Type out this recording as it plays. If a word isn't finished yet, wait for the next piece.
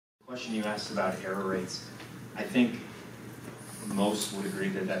Question you asked about error rates, I think most would agree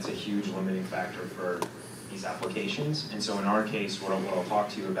that that's a huge limiting factor for these applications. And so in our case, what I'll talk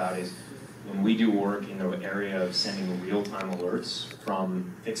to you about is when we do work in the area of sending real-time alerts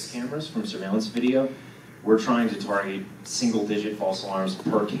from fixed cameras, from surveillance video, we're trying to target single-digit false alarms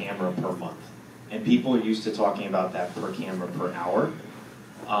per camera per month. And people are used to talking about that per camera per hour.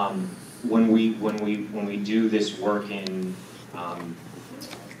 When we do this work in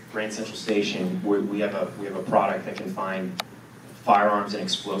Grand Central Station, we have a product that can find firearms and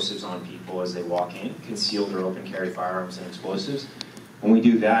explosives on people as they walk in, concealed or open carry firearms and explosives. When we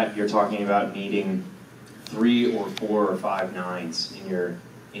do that, you're talking about needing 3 or 4 or 5 nines in your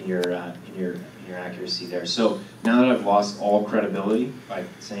accuracy there. So now that I've lost all credibility by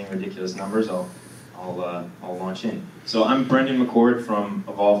saying ridiculous numbers, I'll launch in. So I'm Brendan McCord from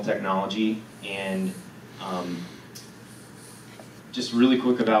EvolvTechnology, and just really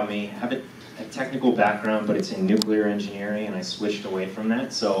quick about me. I have a technical background, but it's in nuclear engineering, and I switched away from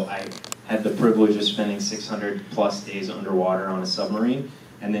that. So I had the privilege of spending 600 plus days underwater on a submarine,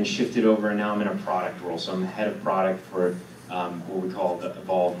 and then shifted over, and now I'm in a product role. So I'm the head of product for what we call the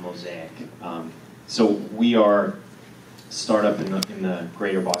Evolve Mosaic. So we are a startup in the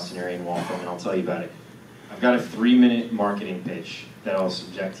greater Boston area in Waltham, and I'll tell you about it. I've got a 3-minute marketing pitch that I'll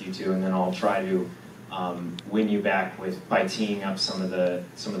subject you to, and then I'll try to win you back by teeing up some of the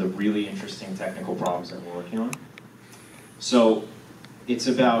really interesting technical problems that we're working on. So it's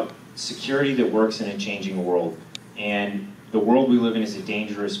about security that works in a changing world, and the world we live in is a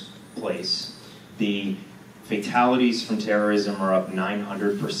dangerous place. The fatalities from terrorism are up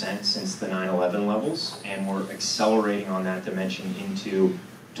 900% since the 9/11 levels, and we're accelerating on that dimension into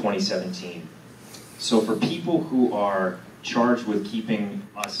 2017. So for people who are charged with keeping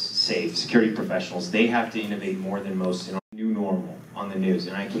us safe, security professionals, they have to innovate more than most in our new normal on the news,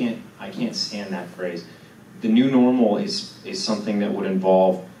 and I can't stand that phrase. The new normal is something that would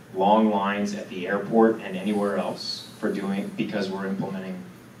involve long lines at the airport and anywhere else because we're implementing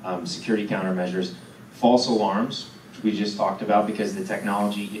security countermeasures, false alarms, which we just talked about because the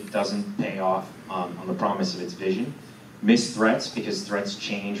technology, it doesn't pay off on the promise of its vision, missed threats because threats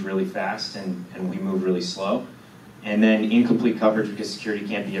change really fast and we move really slow, and then incomplete coverage because security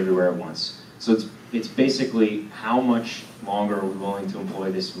can't be everywhere at once. So it's basically how much longer are we willing to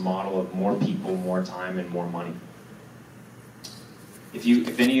employ this model of more people, more time, and more money.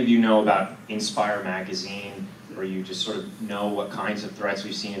 If any of you know about Inspire magazine, or you just sort of know what kinds of threats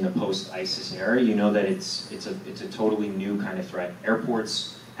we've seen in the post-ISIS era, you know that it's a totally new kind of threat.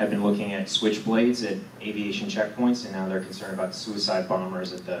 Airports have been looking at switchblades at aviation checkpoints, and now they're concerned about suicide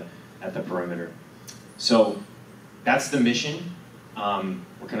bombers at the perimeter. So that's the mission.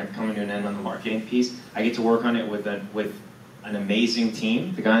 We're kind of coming to an end on the marketing piece. I get to work on it with an amazing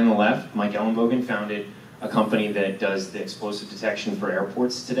team. The guy on the left, Mike Ellenbogen, founded a company that does the explosive detection for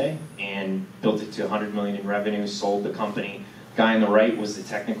airports today and built it to 100 million in revenue, sold the company. The guy on the right was the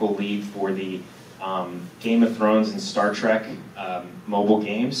technical lead for the Game of Thrones and Star Trek mobile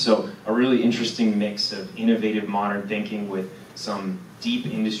games. So a really interesting mix of innovative modern thinking with some deep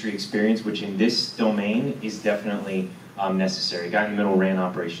industry experience, which in this domain is definitely necessary. The guy in the middle ran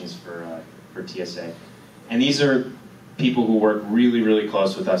operations for TSA. And these are people who work really, really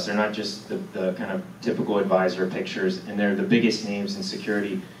close with us. They're not just the kind of typical advisor pictures, and they're the biggest names in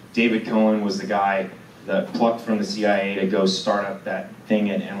security. David Cohen was the guy that plucked from the CIA to go start up that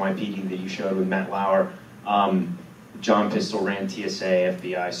thing at NYPD that you showed with Matt Lauer. John Pistol ran TSA,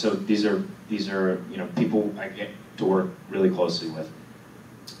 FBI. So these are people I get to work really closely with.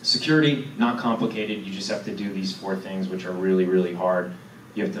 Security, not complicated. You just have to do these 4 things, which are really, really hard.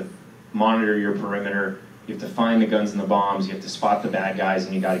 You have to monitor your perimeter. You have to find the guns and the bombs. You have to spot the bad guys,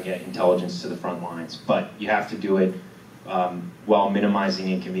 and you got to get intelligence to the front lines. But you have to do it while minimizing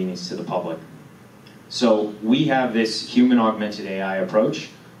inconvenience to the public. So we have this human-augmented AI approach.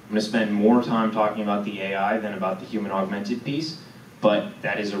 I'm going to spend more time talking about the AI than about the human-augmented piece, but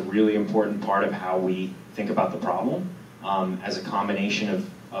that is a really important part of how we think about the problem as a combination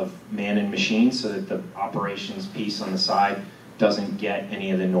of man and machine, so that the operations piece on the side doesn't get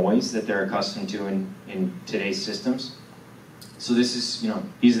any of the noise that they're accustomed to in today's systems. So this is,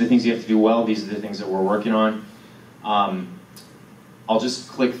 these are the things you have to do well. These are the things that we're working on. I'll just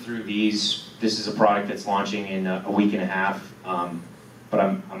click through these. This is a product that's launching in a week and a half, but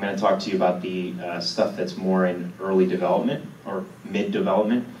I'm going to talk to you about the stuff that's more in early development or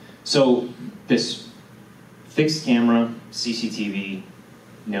mid-development. So this fixed camera, CCTV,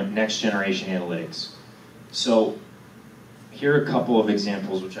 next generation analytics. So here are a couple of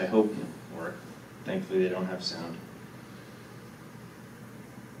examples which I hope work. Thankfully they don't have sound.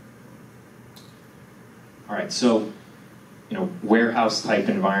 All right, so warehouse type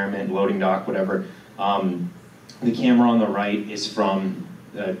environment, loading dock, whatever. The camera on the right is from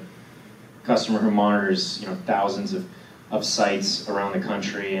the customer who monitors thousands of sites around the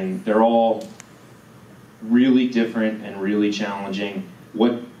country, and they're all really different and really challenging.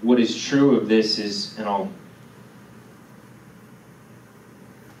 What is true of this is, and all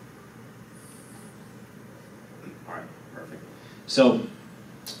right, perfect. So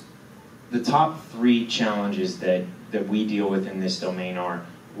the top 3 challenges that we deal with in this domain are: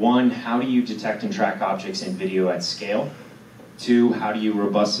 1, how do you detect and track objects in video at scale? 2, how do you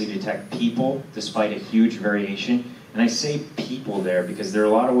robustly detect people despite a huge variation? And I say people there because there are a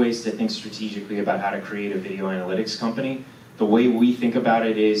lot of ways to think strategically about how to create a video analytics company. The way we think about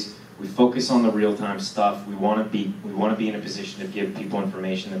it is we focus on the real-time stuff. We want to be in a position to give people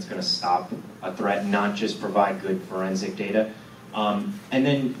information that's going to stop a threat, not just provide good forensic data. And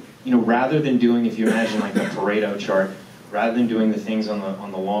then, rather than doing, if you imagine like a Pareto chart, rather than doing the things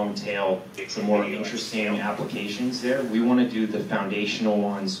on the long tail, the more interesting applications there, we want to do the foundational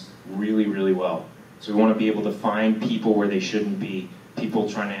ones really, really well. So we want to be able to find people where they shouldn't be, people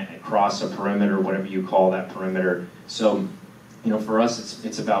trying to cross a perimeter, whatever you call that perimeter. So, for us,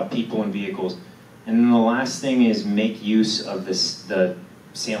 it's about people and vehicles. And then the last thing is make use of the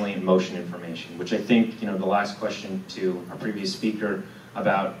salient motion information, which I think, the last question to our previous speaker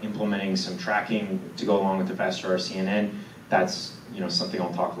about implementing some tracking to go along with the faster RCNN, that's, something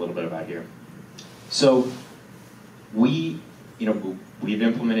I'll talk a little bit about here. So we've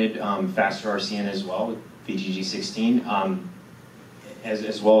implemented faster RCN as well with VGG16,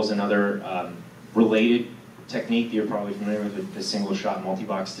 as well as another related technique that you're probably familiar with the single-shot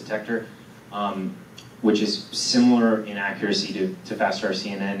multi-box detector, which is similar in accuracy to faster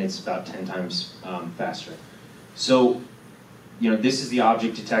RCNN. It's about 10 times faster. So, this is the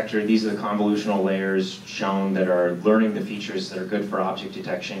object detector. These are the convolutional layers shown that are learning the features that are good for object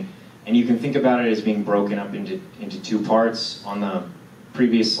detection. And you can think about it as being broken up into 2 parts. On the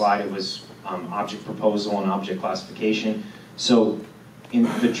previous slide, it was object proposal and object classification. So in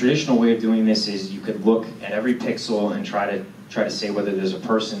the traditional way of doing this is you could look at every pixel and try to say whether there's a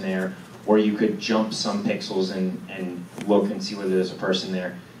person there, or you could jump some pixels and look and see whether there's a person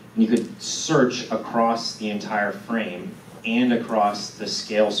there. And you could search across the entire frame and across the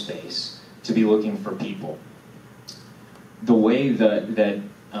scale space to be looking for people. The way that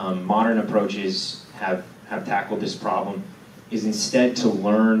modern approaches have tackled this problem is instead to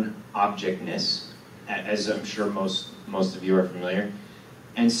learn objectness, as I'm sure most of you are familiar.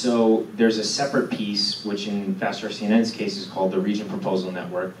 And so there's a separate piece, which in faster RCNN's case is called the region proposal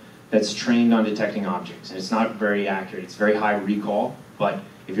network, that's trained on detecting objects. And it's not very accurate. It's very high recall, but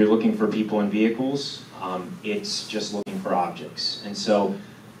if you're looking for people and vehicles, it's just looking for objects. And so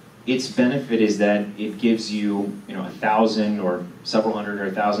its benefit is that it gives you, 1,000 or several hundred or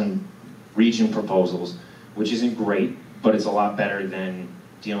 1,000 region proposals, which isn't great, but it's a lot better than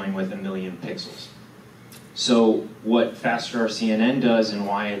dealing with 1 million pixels. So what faster RCNN does and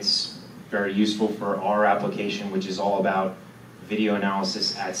why it's very useful for our application, which is all about video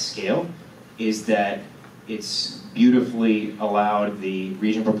analysis at scale, is that it's beautifully allowed the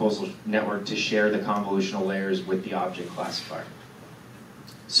region proposal network to share the convolutional layers with the object classifier.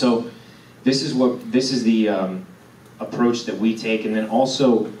 So this is the approach that we take, and then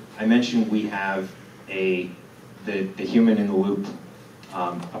also I mentioned we have the human in the loop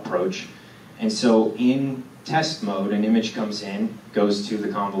approach, and so in test mode an image comes in, goes to the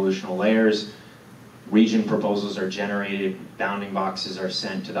convolutional layers, region proposals are generated, bounding boxes are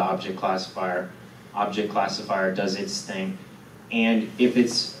sent to the object classifier does its thing, and if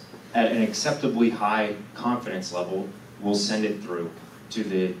it's at an acceptably high confidence level, we'll send it through to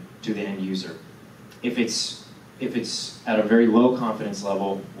the end user. If it's at a very low confidence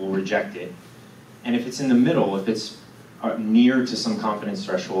level, we'll reject it. And if it's in the middle, if it's near to some confidence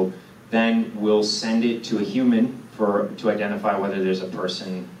threshold, then we'll send it to a human to identify whether there's a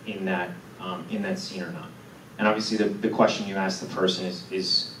person in that scene or not. And obviously the question you ask the person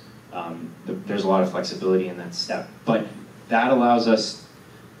is there's a lot of flexibility in that step. But that allows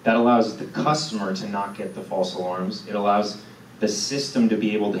the customer to not get the false alarms. It allows the system to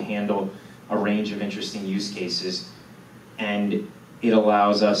be able to handle a range of interesting use cases, and it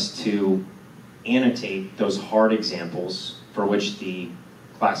allows us to annotate those hard examples for which the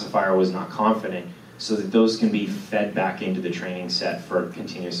classifier was not confident, so that those can be fed back into the training set for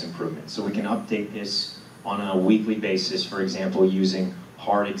continuous improvement. So we can update this on a weekly basis, for example, using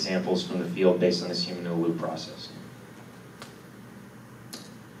hard examples from the field based on this human-in-the-loop process.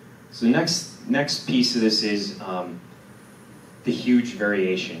 So the next piece of this is the huge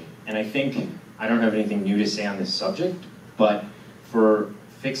variation. And I think, I don't have anything new to say on this subject, but for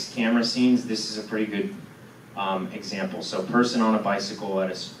fixed camera scenes, this is a pretty good example. So person on a bicycle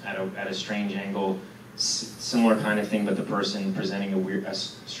at a strange angle, similar kind of thing, but the person presenting a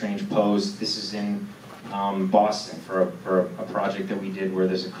strange pose. This is in Boston for a project that we did where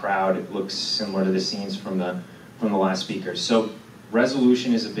there's a crowd. It looks similar to the scenes from the last speaker. So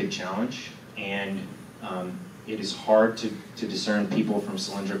resolution is a big challenge, and it is hard to discern people from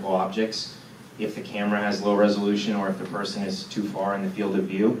cylindrical objects if the camera has low resolution or if the person is too far in the field of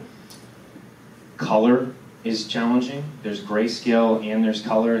view. Color is challenging. There's grayscale and there's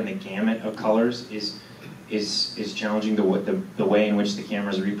color, and the gamut of colors is challenging, the way in which the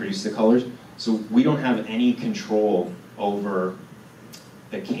cameras reproduce the colors. So we don't have any control over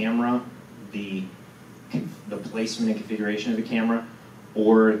the camera, the placement and configuration of the camera,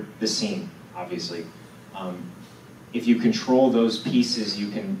 or the scene, obviously. If you control those pieces, you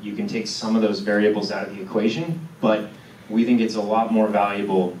can take some of those variables out of the equation, but we think it's a lot more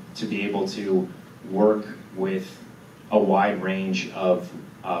valuable to be able to work with a wide range of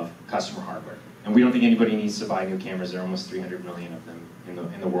customer hardware. And we don't think anybody needs to buy new cameras. There are almost 300 million of them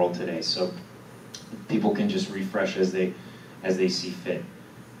in the world today, so people can just refresh as they see fit.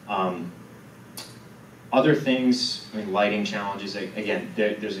 Other things, I mean, lighting challenges. Again,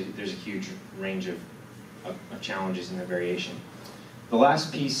 there's a huge range of challenges in the variation. The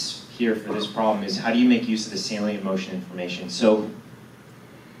last piece here for this problem is how do you make use of the salient motion information? So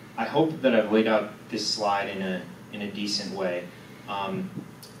I hope that I've laid out this slide in a decent way.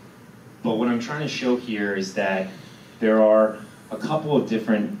 But what I'm trying to show here is that there are a couple of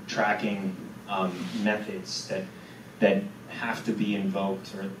different tracking methods that have to be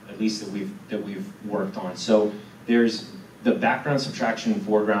invoked, or at least that we've worked on. So there's the background subtraction and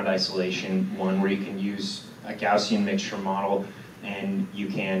foreground isolation one, where you can use a Gaussian mixture model, and you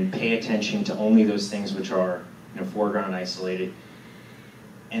can pay attention to only those things which are foreground isolated.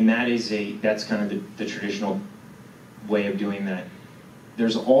 And that's kind of the traditional way of doing that.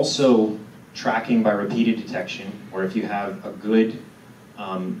 There's also tracking by repeated detection, where if you have a good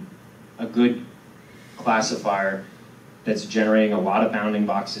classifier that's generating a lot of bounding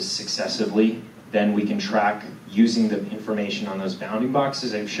boxes successively, then we can track using the information on those bounding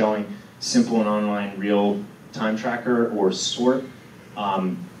boxes. I'm showing simple and online real-time tracker or sort.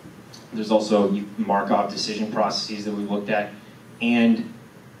 There's also Markov decision processes that we looked at, and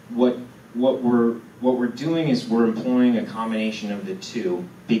what we're doing is we're employing a combination of the two,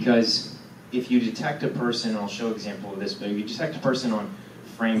 because if you detect a person, I'll show an example of this, but if you detect a person on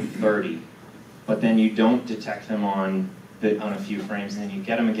frame 30, but then you don't detect them on a few frames, and then you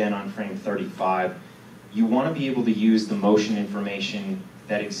get them again on frame 35, you want to be able to use the motion information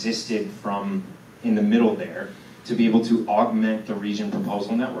that existed from in the middle there to be able to augment the region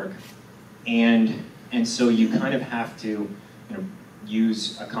proposal network. And so you kind of have to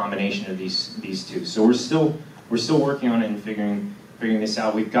use a combination of these two. So we're still working on it and figuring this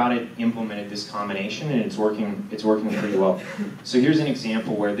out. We've got it implemented, this combination, and it's working pretty well. So here's an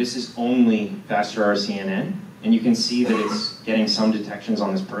example where this is only faster RCNN, and you can see that it's getting some detections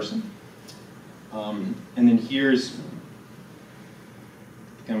on this person. And then here's,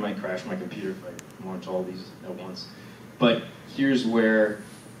 I think I might crash my computer if I launch all these at once. But here's where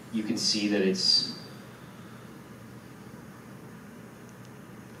you can see that it's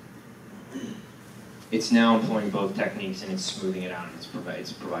now employing both techniques, and it's smoothing it out, and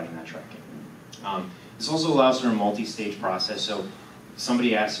it's providing that tracking. This also allows for a multi-stage process. So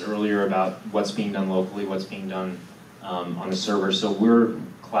somebody asked earlier about what's being done locally, what's being done on the server. So we're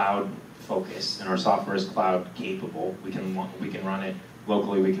cloud focused, and our software is cloud capable. We can run it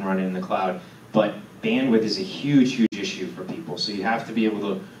locally, we can run it in the cloud. But bandwidth is a huge, huge issue for people. So you have to be able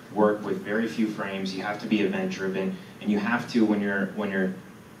to work with very few frames. You have to be event driven, and you have to, when you're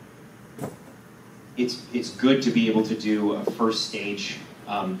it's good to be able to do a first stage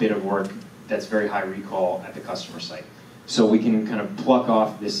bit of work that's very high recall at the customer site. So we can kind of pluck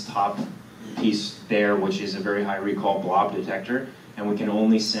off this top piece there, which is a very high recall blob detector, and we can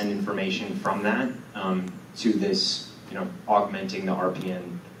only send information from that to this, augmenting the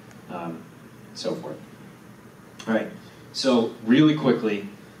RPN, so forth. All right, so really quickly,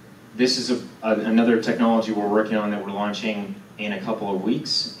 this is another technology we're working on that we're launching in a couple of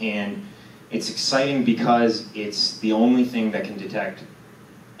weeks, and it's exciting because it's the only thing that can detect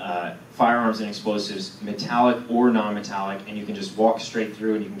firearms and explosives, metallic or non-metallic, and you can just walk straight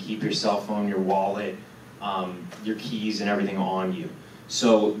through, and you can keep your cell phone, your wallet, your keys, and everything on you.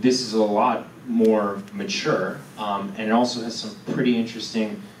 So this is a lot more mature, and it also has some pretty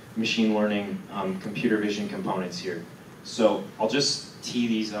interesting machine learning, computer vision components here. So I'll just tee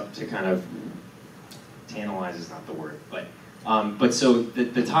these up to kind of, tantalize is not the word, but so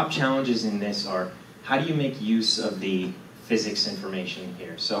the top challenges in this are, how do you make use of the physics information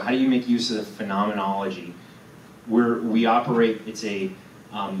here? So how do you make use of the phenomenology? We operate, it's a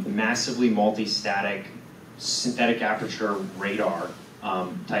massively multi-static synthetic aperture radar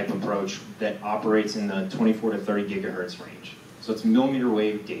type approach that operates in the 24 to 30 gigahertz range. So it's millimeter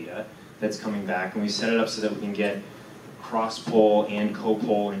wave data that's coming back, and we set it up so that we can get cross-pol and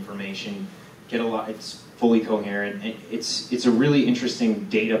co-pol information, it's fully coherent. It's a really interesting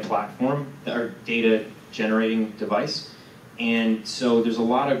data platform, or data generating device. And so there's a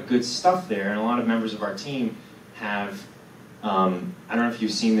lot of good stuff there, and a lot of members of our team have, I don't know if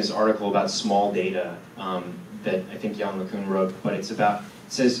you've seen this article about small data that I think Jan LeCun wrote, but it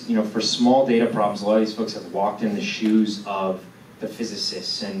says, for small data problems, a lot of these folks have walked in the shoes of the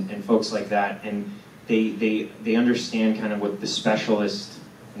physicists and folks like that, and they understand kind of what the specialist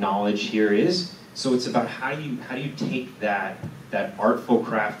knowledge here is. So it's about how do you take that artful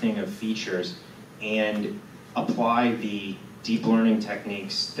crafting of features and apply the deep learning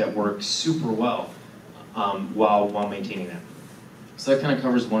techniques that work super well while maintaining that. So that kind of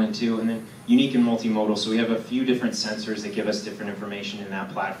covers 1 and 2, and then unique and multimodal. So we have a few different sensors that give us different information in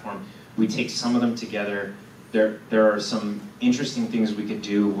that platform. We take some of them together. There are some interesting things we could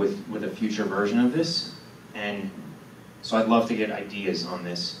do with a future version of this, and so I'd love to get ideas on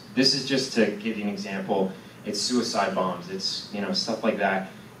this. This is just to give you an example. It's suicide bombs. It's stuff like that,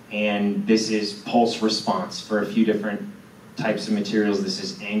 and this is pulse response for a few different types of materials. This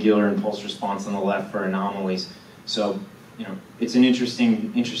is angular and pulse response on the left for anomalies. So it's an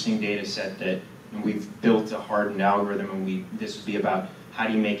interesting data set that we've built a hardened algorithm, and this would be about how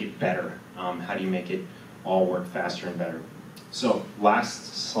do you make it better? How do you make it all work faster and better? So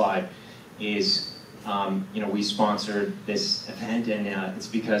last slide is, we sponsored this event, and it's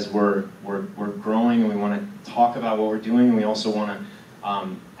because we're growing, and we want to talk about what we're doing, and we also want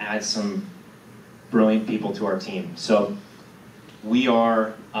to add some brilliant people to our team. So we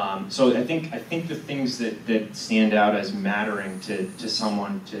are, so I think the things that stand out as mattering to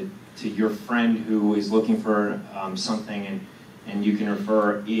someone, to your friend who is looking for something and you can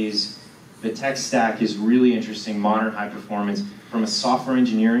refer, is the tech stack is really interesting, modern, high performance, from a software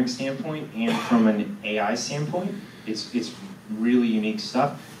engineering standpoint and from an AI standpoint. It's really unique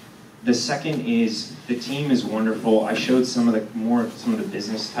stuff. The second is the team is wonderful. I showed some of the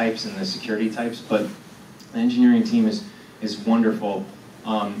business types and the security types, but the engineering team is wonderful.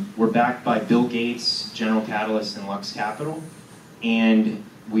 We're backed by Bill Gates, General Catalyst, and Lux Capital, and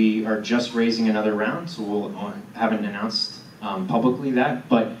we are just raising another round, so we'll haven't announced publicly that,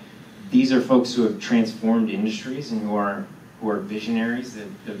 but these are folks who have transformed industries and who are visionaries,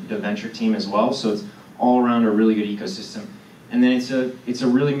 the venture team as well. So it's all around a really good ecosystem. And then it's a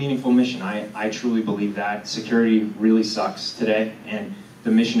really meaningful mission. I truly believe that security really sucks today, and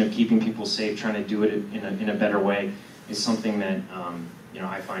the mission of keeping people safe, trying to do it in a better way, is something that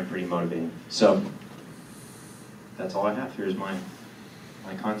I find pretty motivating. So that's all I have. Here's my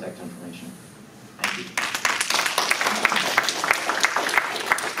contact information. Thank you.